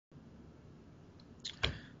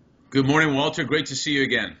Good morning, Walter. Great to see you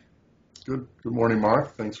again. Good morning,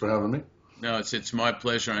 Mark. Thanks for having me. No, it's my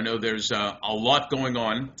pleasure. I know there's a lot going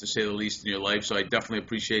on, to say the least, in your life, so I definitely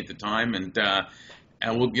appreciate the time, and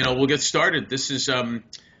we'll get started. This is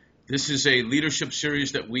a leadership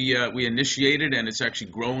series that we initiated, and it's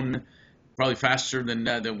actually grown probably faster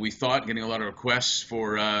than we thought. Getting a lot of requests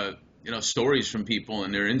for stories from people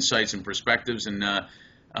and their insights and perspectives, and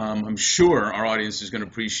I'm sure our audience is going to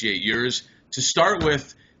appreciate yours. To start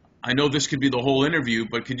with, I know this could be the whole interview,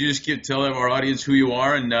 but could you just tell our audience who you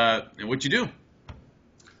are and what you do?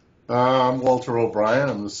 I'm Walter O'Brien.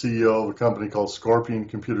 I'm the CEO of a company called Scorpion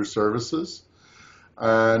Computer Services,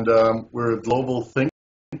 and we're a global think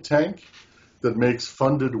tank that makes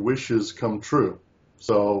funded wishes come true.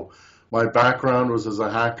 So my background was as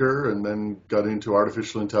a hacker and then got into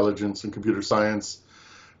artificial intelligence and computer science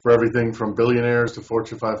for everything from billionaires to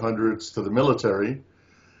Fortune 500s to the military.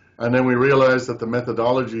 And then we realized that the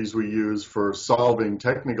methodologies we use for solving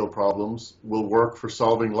technical problems will work for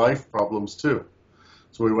solving life problems too.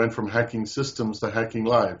 So we went from hacking systems to hacking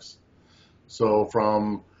lives. So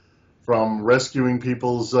from rescuing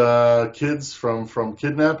people's kids from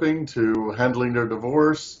kidnapping to handling their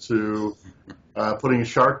divorce to putting a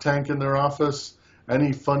Shark Tank in their office,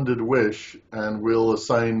 any funded wish, and we'll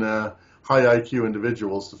assign high IQ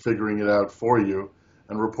individuals to figuring it out for you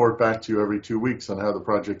and report back to you every 2 weeks on how the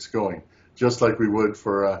project's going, just like we would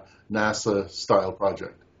for a NASA-style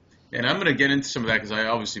project. And I'm going to get into some of that because I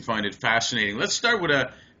obviously find it fascinating. Let's start with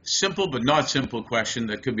a simple but not simple question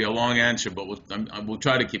that could be a long answer, but we'll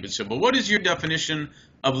try to keep it simple. What is your definition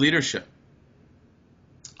of leadership?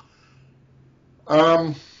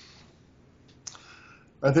 I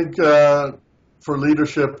think for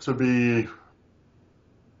leadership to be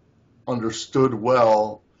understood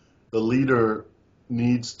well, the leader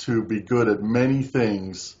needs to be good at many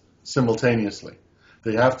things simultaneously.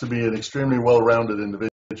 They have to be an extremely well-rounded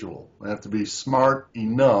individual. They have to be smart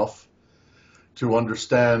enough to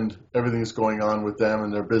understand everything that's going on with them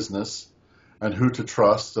and their business and who to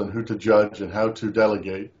trust and who to judge and how to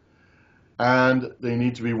delegate. And they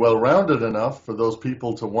need to be well-rounded enough for those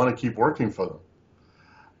people to want to keep working for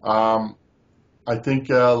them. I think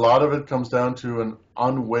a lot of it comes down to an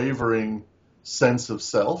unwavering sense of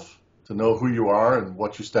self, to know who you are and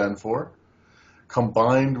what you stand for,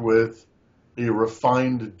 combined with a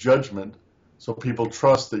refined judgment so people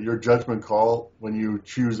trust that your judgment call, when you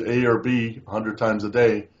choose A or B 100 times a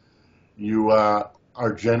day, you are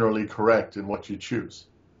generally correct in what you choose.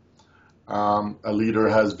 A leader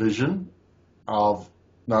has vision of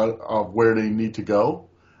where they need to go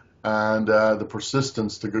and the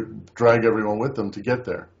persistence to drag everyone with them to get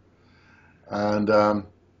there. And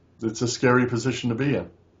it's a scary position to be in.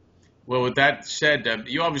 Well, with that said,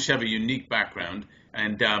 you obviously have a unique background,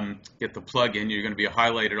 and get the plug in. You're going to be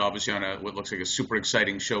highlighted, obviously, on what looks like a super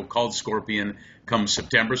exciting show called Scorpion come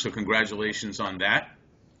September. So congratulations on that.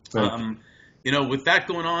 With that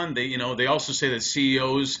going on, they also say that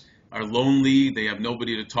CEOs are lonely. They have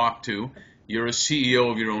nobody to talk to. You're a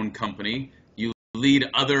CEO of your own company. You lead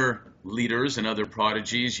other leaders and other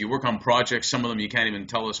prodigies. You work on projects. Some of them you can't even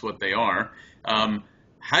tell us what they are.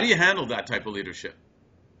 How do you handle that type of leadership?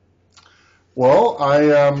 Well,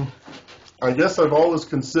 I guess I've always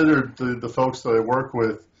considered the folks that I work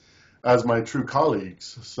with as my true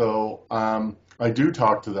colleagues. So I do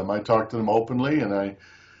talk to them. I talk to them openly, and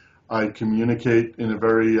I communicate in a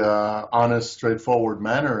very honest, straightforward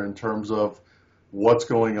manner in terms of what's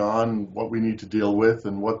going on, what we need to deal with,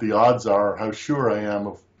 and what the odds are, how sure I am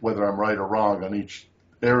of whether I'm right or wrong on each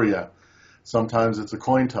area. Sometimes it's a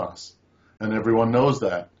coin toss, and everyone knows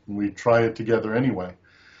that, and we try it together anyway.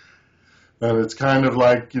 And it's kind of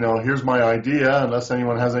like, here's my idea. Unless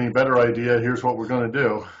anyone has any better idea, here's what we're going to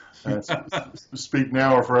do. And speak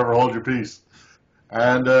now or forever hold your peace.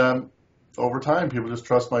 And over time, people just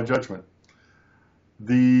trust my judgment.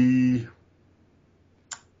 The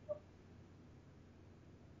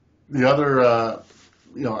other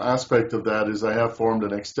aspect of that is I have formed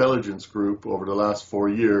an extelligence group over the last 4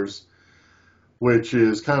 years, which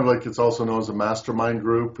is kind of like, it's also known as a mastermind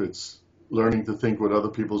group. It's learning to think with other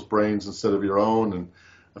people's brains instead of your own, and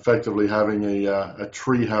effectively having a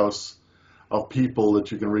tree house of people that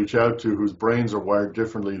you can reach out to whose brains are wired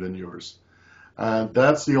differently than yours. And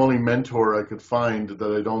that's the only mentor I could find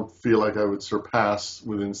that I don't feel like I would surpass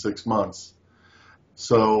within 6 months.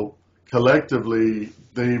 So collectively,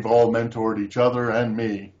 they've all mentored each other and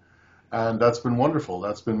me, and that's been wonderful.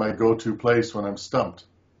 That's been my go-to place when I'm stumped.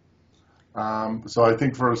 So I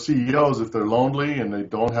think for CEOs, if they're lonely and they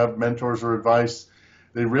don't have mentors or advice,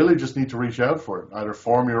 they really just need to reach out for it. Either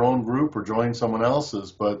form your own group or join someone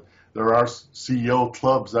else's, but there are CEO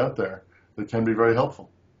clubs out there that can be very helpful.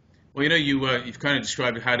 Well, you've kind of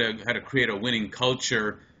described how to create a winning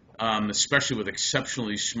culture, especially with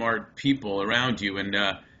exceptionally smart people around you. And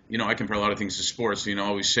I compare a lot of things to sports. I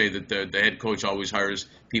always say that the head coach always hires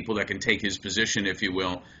people that can take his position, if you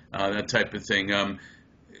will, that type of thing.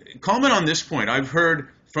 Comment on this point. I've heard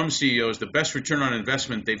from CEOs the best return on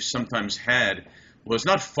investment they've sometimes had was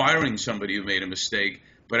not firing somebody who made a mistake,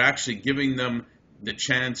 but actually giving them the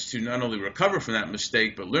chance to not only recover from that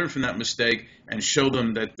mistake, but learn from that mistake and show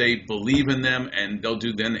them that they believe in them and they'll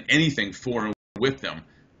do then anything for and with them.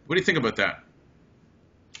 What do you think about that?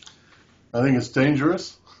 I think it's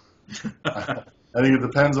dangerous. I think it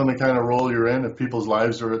depends on the kind of role you're in. If people's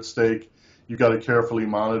lives are at stake, you've got to carefully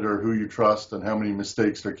monitor who you trust and how many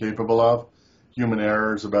mistakes they're capable of. Human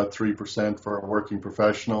error is about 3% for a working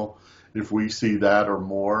professional. If we see that or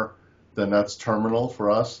more, then that's terminal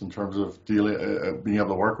for us in terms of being able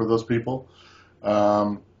to work with those people.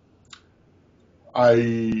 I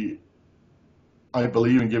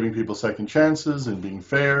believe in giving people second chances and being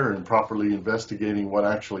fair and properly investigating what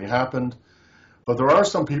actually happened. But there are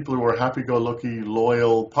some people who are happy-go-lucky,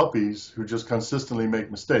 loyal puppies who just consistently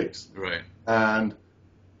make mistakes. Right. And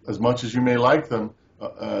as much as you may like them,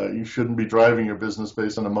 you shouldn't be driving your business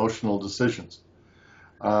based on emotional decisions.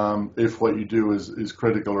 If what you do is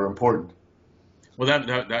critical or important. Well,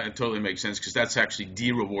 that totally makes sense because that's actually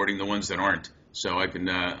de-rewarding the ones that aren't. So I can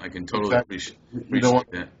totally appreciate you don't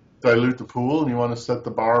want that. To dilute the pool, and you want to set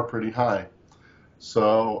the bar pretty high.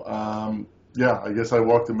 So I guess I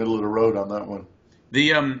walked the middle of the road on that one.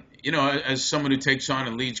 As someone who takes on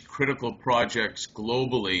and leads critical projects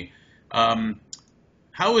globally,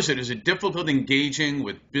 how is it? Is it difficult engaging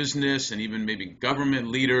with business and even maybe government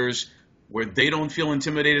leaders where they don't feel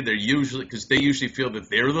intimidated? They usually feel that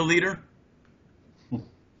they're the leader.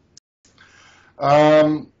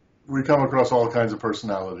 We come across all kinds of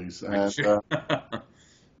personalities, and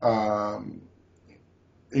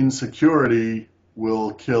insecurity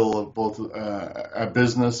will kill both a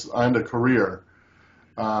business and a career.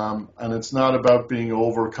 And it's not about being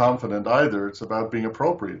overconfident either. It's about being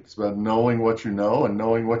appropriate. It's about knowing what you know and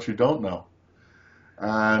knowing what you don't know.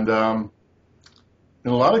 And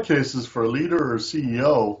in a lot of cases, for a leader or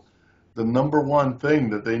CEO, the number one thing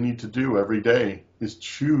that they need to do every day is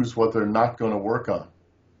choose what they're not going to work on,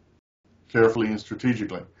 carefully and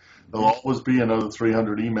strategically. There'll always be another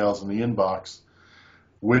 300 emails in the inbox.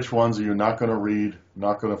 Which ones are you not going to read,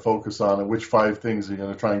 not going to focus on, and which 5 things are you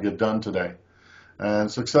going to try and get done today?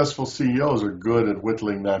 And successful CEOs are good at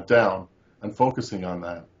whittling that down and focusing on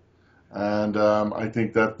that. And I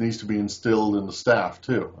think that needs to be instilled in the staff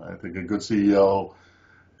too. I think a good CEO,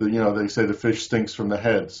 they say the fish stinks from the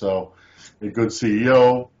head. So a good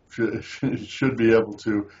CEO should be able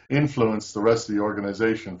to influence the rest of the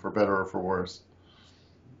organization for better or for worse.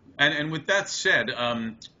 And with that said,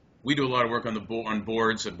 we do a lot of work on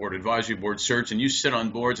boards, board advisory, board search, and you sit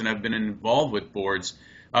on boards and have been involved with boards.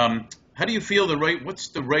 How do you feel what's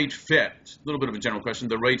the right fit? A little bit of a general question,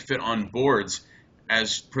 the right fit on boards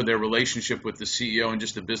as per their relationship with the CEO and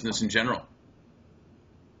just the business in general?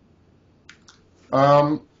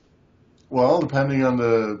 Well, depending on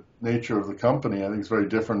the nature of the company, I think it's very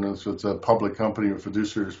different if it's a public company with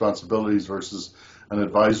fiduciary responsibilities versus an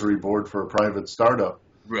advisory board for a private startup.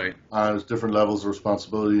 Right. There's different levels of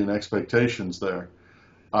responsibility and expectations there.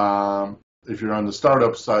 If you're on the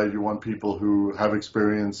startup side, you want people who have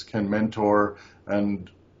experience, can mentor, and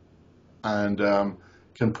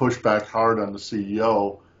can push back hard on the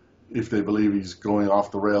CEO if they believe he's going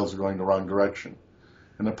off the rails or going the wrong direction.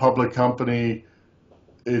 In a public company,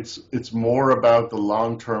 it's more about the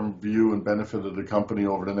long-term view and benefit of the company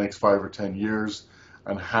over the next 5 or 10 years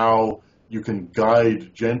and how you can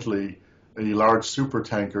guide gently a large super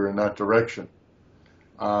tanker in that direction.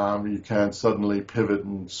 You can't suddenly pivot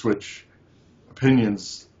and switch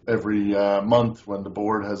opinions every month when the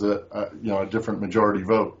board has a different majority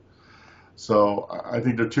vote. So I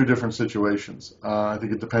think they're 2 different situations. I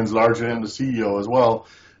think it depends largely on the CEO as well,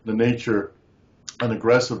 the nature and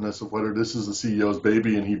aggressiveness of whether this is the CEO's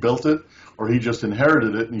baby and he built it or he just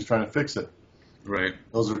inherited it and he's trying to fix it. Right.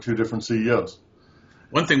 Those are 2 different CEOs.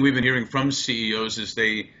 One thing we've been hearing from CEOs is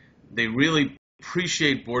they really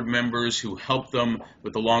appreciate board members who help them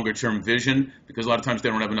with the longer term vision, because a lot of times they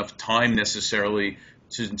don't have enough time necessarily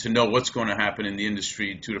to know what's going to happen in the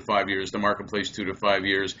industry 2 to 5 years, the marketplace 2 to 5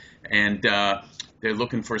 years, and they're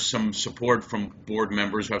looking for some support from board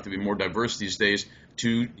members who have to be more diverse these days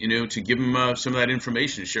to give them some of that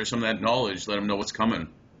information, share some of that knowledge, let them know what's coming.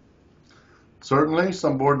 Certainly,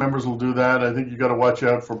 some board members will do that. I think you got to watch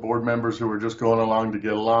out for board members who are just going along to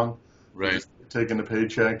get along. They're Right. just taking a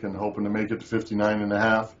paycheck and hoping to make it to 59 and a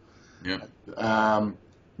half. Yeah,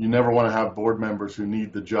 You never want to have board members who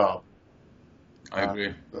need the job. I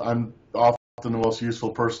agree. I'm often the most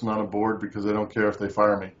useful person on a board because I don't care if they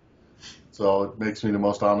fire me. So it makes me the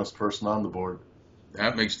most honest person on the board.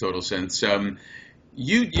 That makes total sense. As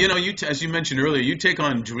you mentioned earlier, you take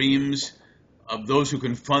on dreams of those who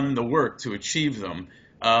can fund the work to achieve them.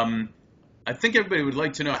 I think everybody would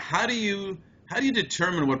like to know, how do you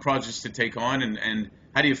determine what projects to take on, and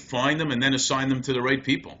how do you find them and then assign them to the right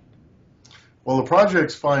people? Well, the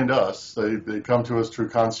projects find us. They come to us through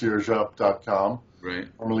conciergeup.com. Right.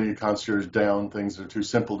 Normally you concierge down things that are too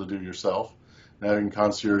simple to do yourself. Now you can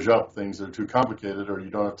concierge up things that are too complicated or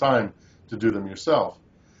you don't have time to do them yourself.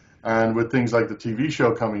 And with things like the TV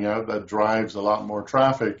show coming out, that drives a lot more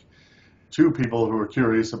traffic to people who are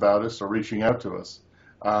curious about us or reaching out to us.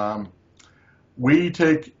 We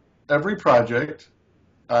take every project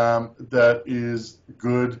that is a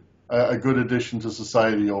good addition to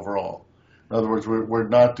society overall. In other words, we're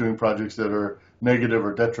not doing projects that are negative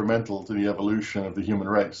or detrimental to the evolution of the human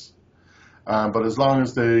race. But as long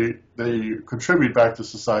as they contribute back to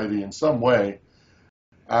society in some way,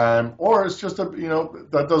 or it's just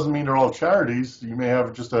that doesn't mean they're all charities. You may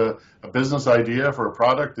have just a business idea for a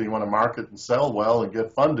product that you want to market and sell well and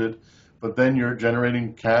get funded, but then you're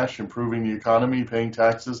generating cash, improving the economy, paying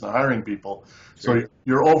taxes, and hiring people. Sure. So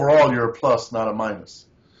you're a plus, not a minus.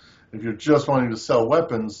 If you're just wanting to sell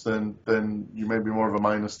weapons, then you may be more of a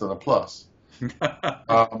minus than a plus.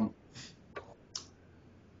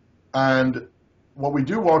 And what we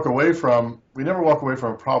do walk away from, we never walk away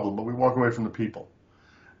from a problem, but we walk away from the people.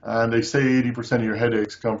 And they say 80% of your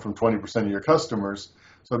headaches come from 20% of your customers,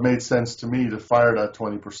 so it made sense to me to fire that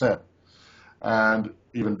 20%. And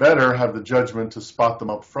even better, have the judgment to spot them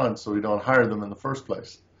up front so we don't hire them in the first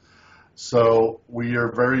place. So we are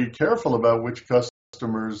very careful about which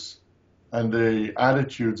customers and the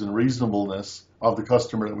attitudes and reasonableness of the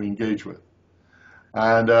customer that we engage with.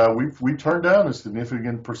 And we turn down a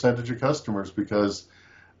significant percentage of customers because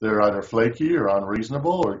they're either flaky or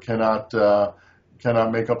unreasonable or cannot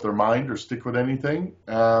make up their mind or stick with anything.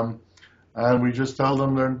 And we just tell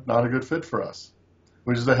them they're not a good fit for us,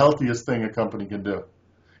 which is the healthiest thing a company can do.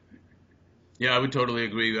 Yeah, I would totally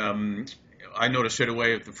agree. I noticed straight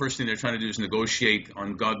away if the first thing they're trying to do is negotiate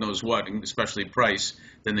on God knows what, especially price,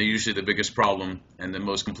 then they're usually the biggest problem and the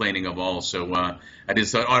most complaining of all. So I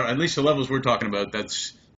just thought, or at least the levels we're talking about,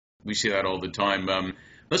 we see that all the time.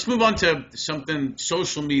 Let's move on to something,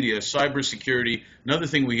 social media, cybersecurity. Another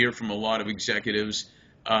thing we hear from a lot of executives,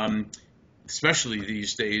 especially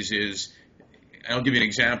these days, is, and I'll give you an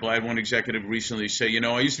example. I had one executive recently say,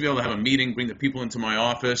 I used to be able to have a meeting, bring the people into my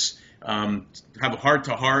office, have a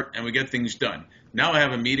heart-to-heart, and we get things done. Now I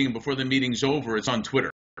have a meeting, and before the meeting's over, it's on Twitter,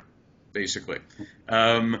 basically.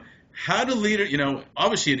 How do leaders,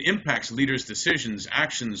 obviously it impacts leaders' decisions,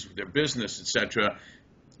 actions, their business, etc.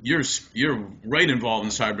 You're right involved in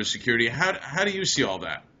cybersecurity. How do you see all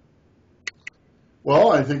that?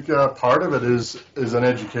 Well, I think part of it is an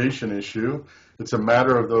education issue. It's a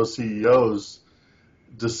matter of those CEOs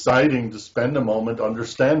deciding to spend a moment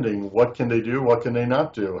understanding what can they do, what can they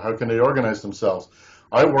not do, how can they organize themselves.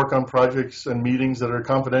 I work on projects and meetings that are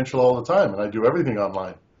confidential all the time, and I do everything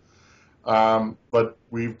online. But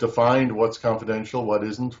we've defined what's confidential, what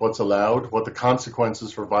isn't, what's allowed, what the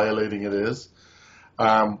consequences for violating it is,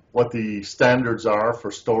 what the standards are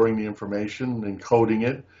for storing the information, encoding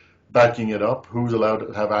it, backing it up, who's allowed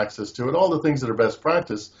to have access to it, all the things that are best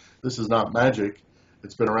practice. This is not magic.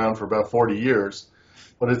 It's been around for about 40 years.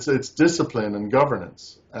 But it's discipline and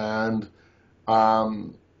governance. And,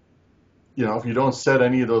 if you don't set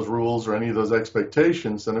any of those rules or any of those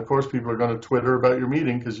expectations, then of course people are going to Twitter about your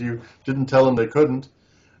meeting because you didn't tell them they couldn't,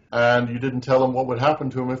 and you didn't tell them what would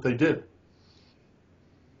happen to them if they did.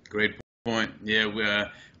 Great point. Yeah,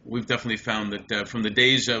 we've definitely found that from the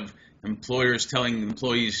days of employers telling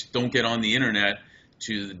employees don't get on the internet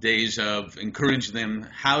to the days of encouraging them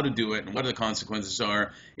how to do it and what the consequences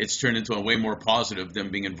are, it's turned into a way more positive than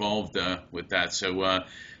being involved with that. So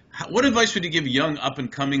what advice would you give young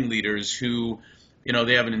up-and-coming leaders who,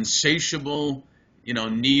 they have an insatiable,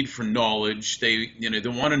 need for knowledge? They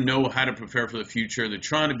want to know how to prepare for the future. They're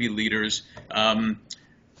trying to be leaders.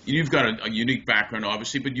 You've got a unique background,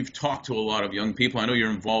 obviously, but you've talked to a lot of young people. I know you're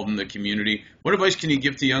involved in the community. What advice can you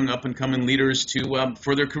give to young up-and-coming leaders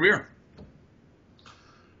for their career?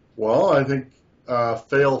 Well, I think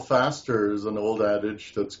fail faster is an old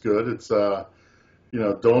adage that's good. It's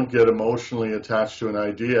don't get emotionally attached to an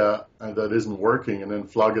idea that isn't working and then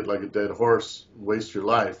flog it like a dead horse, waste your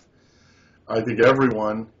life. I think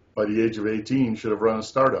everyone by the age of 18 should have run a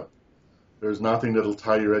startup. There's nothing that'll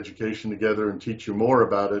tie your education together and teach you more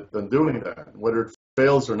about it than doing that. Whether it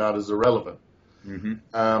fails or not is irrelevant.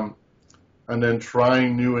 Mm-hmm. And then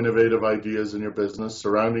trying new innovative ideas in your business,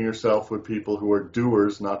 surrounding yourself with people who are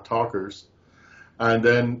doers, not talkers. And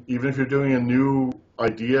then even if you're doing a new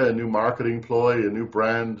idea, a new marketing ploy, a new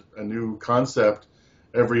brand, a new concept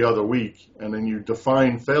every other week, and then you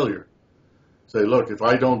define failure. Say, look, if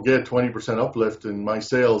I don't get 20% uplift in my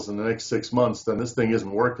sales in the next 6 months, then this thing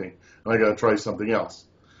isn't working, and I got to try something else.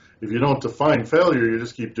 If you don't define failure, you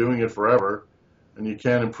just keep doing it forever, and you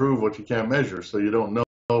can't improve what you can't measure, so you don't know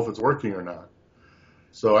if it's working or not.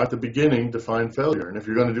 So at the beginning, define failure. And if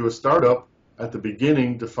you're going to do a startup, at the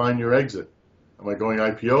beginning, define your exit. Am I going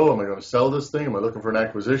IPO? Am I going to sell this thing? Am I looking for an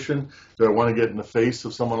acquisition? Do I want to get in the face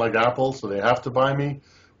of someone like Apple so they have to buy me?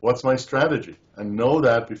 What's my strategy? And know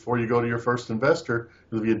that before you go to your first investor,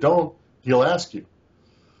 because if you don't, he'll ask you.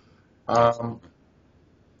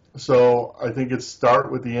 So I think it's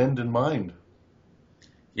start with the end in mind.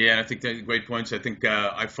 Yeah, I think that's great points. I think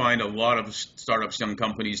I find a lot of startups, young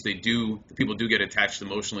companies, people do get attached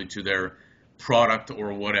emotionally to their product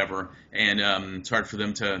or whatever, and it's hard for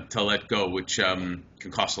them to let go, which can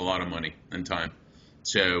cost a lot of money and time.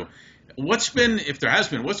 So what's been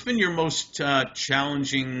your most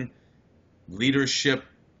challenging leadership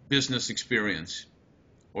business experience?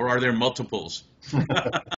 Or are there multiples?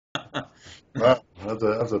 Well, I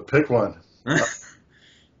have to pick one.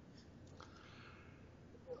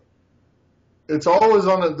 It's always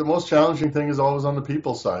the most challenging thing is always on the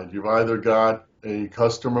people side. You've either got a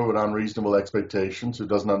customer with unreasonable expectations who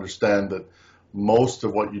doesn't understand that most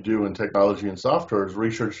of what you do in technology and software is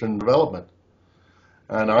research and development.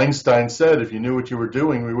 And Einstein said, if you knew what you were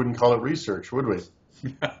doing, we wouldn't call it research, would we?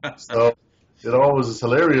 So it always is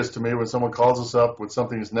hilarious to me when someone calls us up with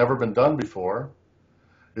something that's never been done before.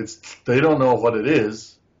 They don't know what it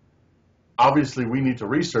is. Obviously, we need to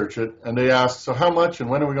research it. And they ask, so how much and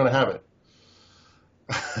when are we going to have it?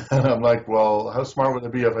 And I'm like, well, how smart would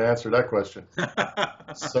it be if I answered that question?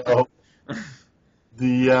 So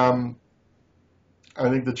I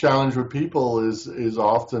think the challenge with people is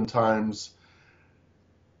oftentimes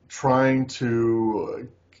trying to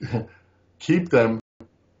keep them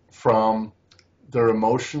from their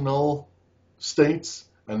emotional states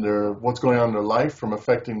and what's going on in their life from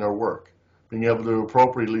affecting their work, being able to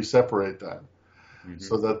appropriately separate that,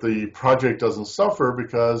 so that the project doesn't suffer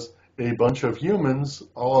because a bunch of humans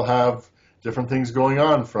all have different things going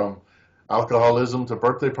on, from alcoholism to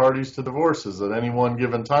birthday parties to divorces at any one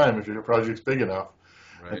given time if your project's big enough.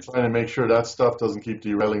 Right. And trying to make sure that stuff doesn't keep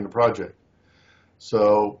derailing the project.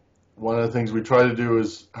 So one of the things we try to do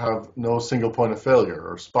is have no single point of failure,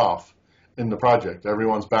 or SPOF, in the project.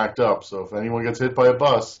 Everyone's backed up, so if anyone gets hit by a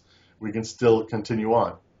bus, we can still continue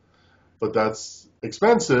on. But that's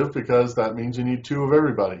expensive because that means you need two of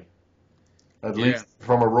everybody. At least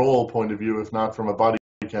from a role point of view, if not from a body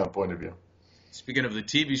count point of view. Speaking of the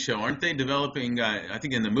TV show, aren't they developing, I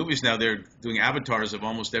think in the movies now, they're doing avatars of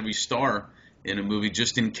almost every star in a movie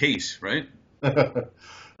just in case, right?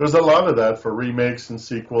 There's a lot of that for remakes and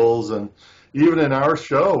sequels. And even in our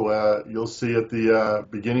show, you'll see at the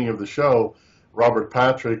beginning of the show, Robert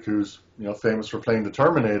Patrick, who's famous for playing the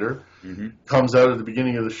Terminator, comes out at the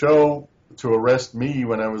beginning of the show to arrest me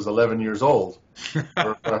when I was 11 years old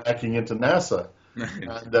for hacking into NASA.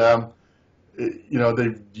 And,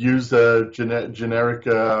 they've used generic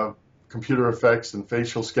computer effects and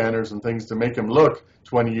facial scanners and things to make him look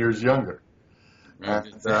 20 years younger. Right.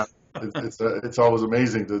 And it's always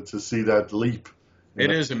amazing to see that leap.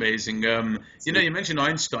 It is amazing. You mentioned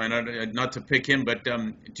Einstein, not to pick him, but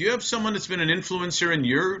do you have someone that's been an influencer in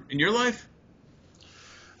your life?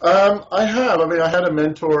 I have. I had a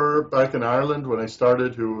mentor back in Ireland when I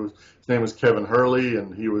started, his name was Kevin Hurley,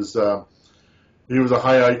 and he was a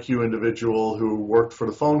high IQ individual who worked for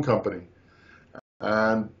the phone company.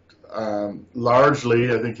 And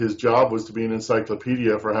largely, I think his job was to be an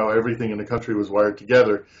encyclopedia for how everything in the country was wired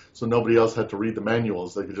together, so nobody else had to read the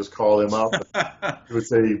manuals. They could just call him up. He would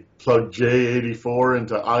say, plug J84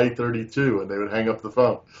 into I32, and they would hang up the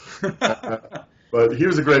phone. But he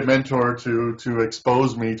was a great mentor to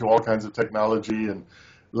expose me to all kinds of technology and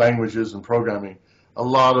languages and programming. A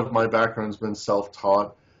lot of my background's been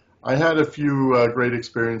self-taught. I had a few great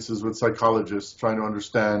experiences with psychologists trying to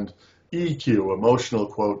understand EQ, emotional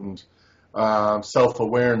quotient,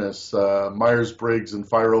 self-awareness, Myers-Briggs and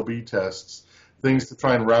Fire-OB tests, things to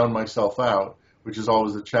try and round myself out, which is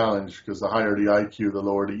always a challenge because the higher the IQ, the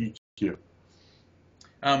lower the EQ.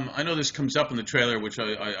 I know this comes up in the trailer, which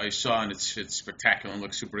I saw, and it's spectacular and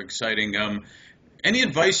looks super exciting. Any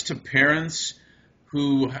advice to parents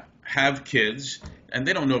who have kids and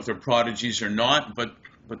they don't know if they're prodigies or not, but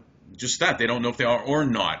just that they don't know if they are or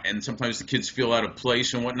not, and sometimes the kids feel out of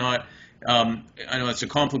place and whatnot. I know it's a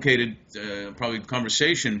complicated, probably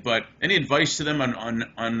conversation, but any advice to them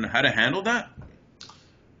on how to handle that?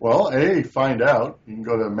 Well, find out. You can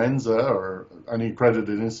go to Mensa or any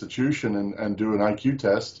accredited institution and do an IQ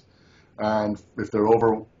test. And if they're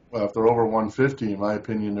over 150, in my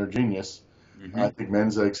opinion, they're genius. I think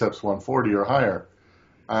Mensa accepts 140 or higher.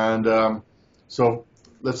 And so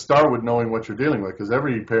let's start with knowing what you're dealing with, because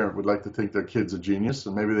every parent would like to think their kid's a genius,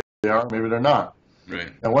 and maybe they are, maybe they're not.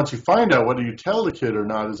 Right. And once you find out whether you tell the kid or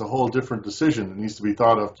not is a whole different decision. It needs to be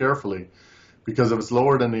thought of carefully, because if it's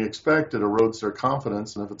lower than they expect, it erodes their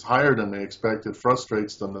confidence, and if it's higher than they expect, it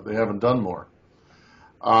frustrates them that they haven't done more.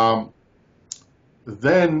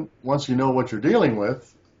 Then, once you know what you're dealing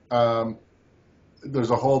with,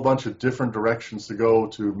 there's a whole bunch of different directions to go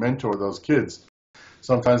to mentor those kids.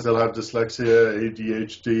 Sometimes they'll have dyslexia,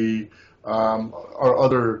 ADHD, or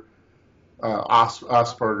other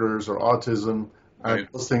Asperger's or autism, and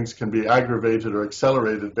Right. those things can be aggravated or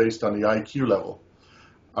accelerated based on the IQ level.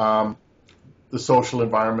 The social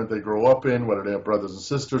environment they grow up in, whether they have brothers and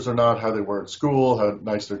sisters or not, how they were at school, how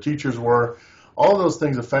nice their teachers were, all those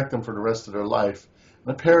things affect them for the rest of their life.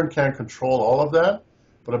 And a parent can't control all of that,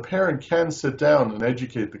 but a parent can sit down and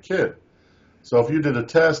educate the kid. So if you did a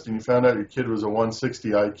test and you found out your kid was a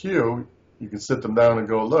 160 IQ, you can sit them down and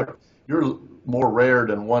go, look, you're more rare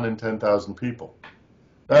than 1 in 10,000 people.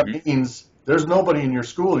 That means there's nobody in your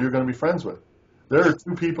school you're going to be friends with. There are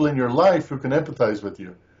 2 people in your life who can empathize with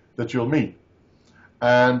you that you'll meet.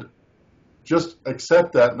 And just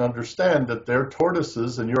accept that and understand that they're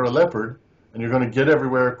tortoises and you're a leopard, and you're going to get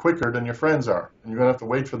everywhere quicker than your friends are, and you're going to have to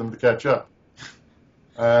wait for them to catch up.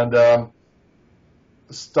 And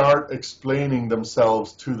start explaining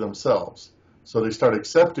themselves to themselves, so they start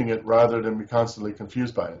accepting it rather than be constantly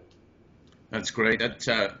confused by it. That's great.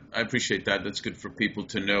 I appreciate that. That's good for people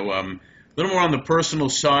to know. A little more on the personal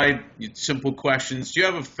side, simple questions. Do you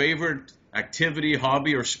have a favorite activity,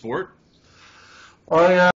 hobby, or sport?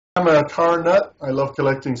 I am a car nut. I love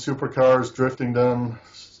collecting supercars, drifting them,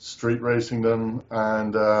 street racing them,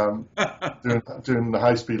 and doing the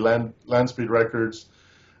high-speed land speed records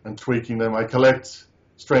and tweaking them. I collect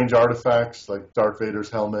strange artifacts like Darth Vader's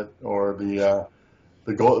helmet or the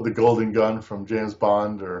golden gun from James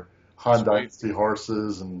Bond, or Han Dynasty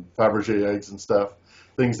horses and Fabergé eggs and stuff,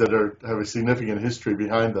 things that have a significant history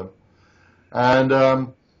behind them.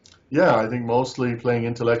 And yeah, I think mostly playing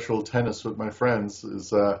intellectual tennis with my friends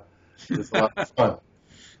is a lot of fun.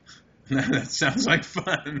 That sounds like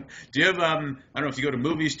fun. Do you have, I don't know if you go to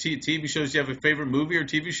movies, TV shows, do you have a favorite movie or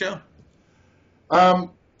TV show?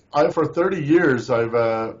 For 30 years,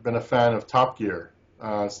 I've been a fan of Top Gear.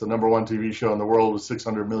 It's the #1 TV show in the world with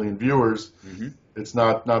 600 million viewers. It's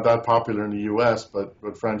not that popular in the U.S., but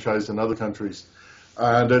franchised in other countries.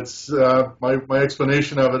 And it's my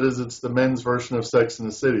explanation of it is it's the men's version of Sex and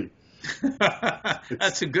the City.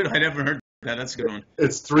 That's a good. I never heard that. That's a good one.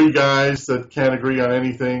 It's 3 guys that can't agree on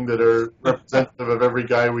anything, that are representative of every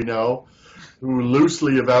guy we know, who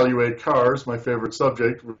loosely evaluate cars, my favorite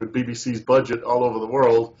subject, with BBC's budget all over the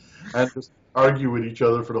world, and just argue with each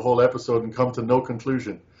other for the whole episode and come to no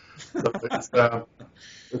conclusion. So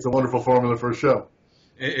it's a wonderful formula for a show.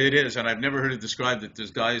 It is, and I've never heard it described that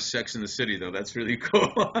there's guys Sex in the City, though. That's really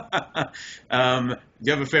cool. Do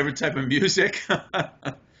you have a favorite type of music?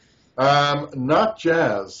 Not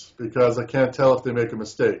jazz, because I can't tell if they make a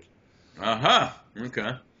mistake. Okay.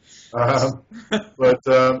 But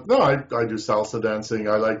no, I do salsa dancing.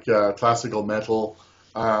 I like classical metal,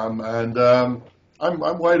 and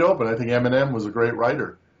I'm wide open. I think Eminem was a great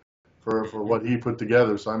writer for what he put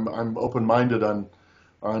together. So I'm open-minded on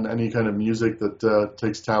any kind of music that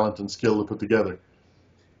takes talent and skill to put together.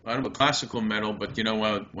 I don't know classical metal, but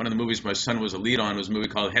one of the movies my son was a lead on was a movie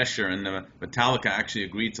called Hesher, and Metallica actually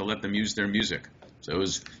agreed to let them use their music. So it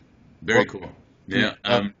was very cool. Yeah.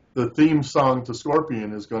 The theme song to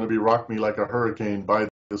Scorpion is going to be "Rock Me Like a Hurricane" by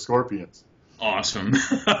the Scorpions. Awesome.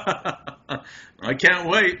 I can't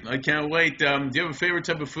wait. Do you have a favorite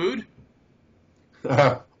type of food?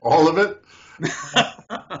 All of it.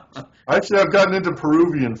 Actually, I've gotten into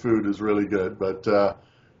Peruvian food is really good, but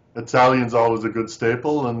Italian's always a good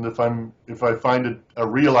staple. And if I find a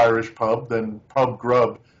real Irish pub, then pub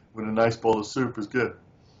grub with a nice bowl of soup is good.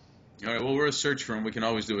 All right. Well, we're a search firm. We can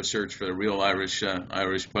always do a search for the real Irish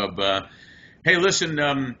pub. Hey,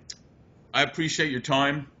 listen. I appreciate your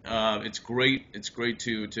time. It's great. It's great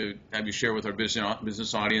to have you share with our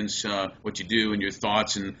business audience what you do and your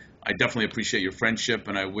thoughts. And I definitely appreciate your friendship.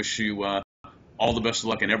 And I wish you all the best of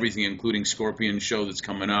luck in everything, including Scorpion show that's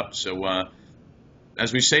coming up. So,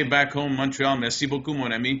 as we say back home, Montreal, merci beaucoup,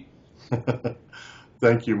 mon ami.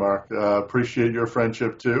 Thank you, Mark. Appreciate your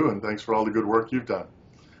friendship too, and thanks for all the good work you've done.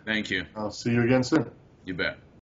 Thank you. I'll see you again soon. You bet.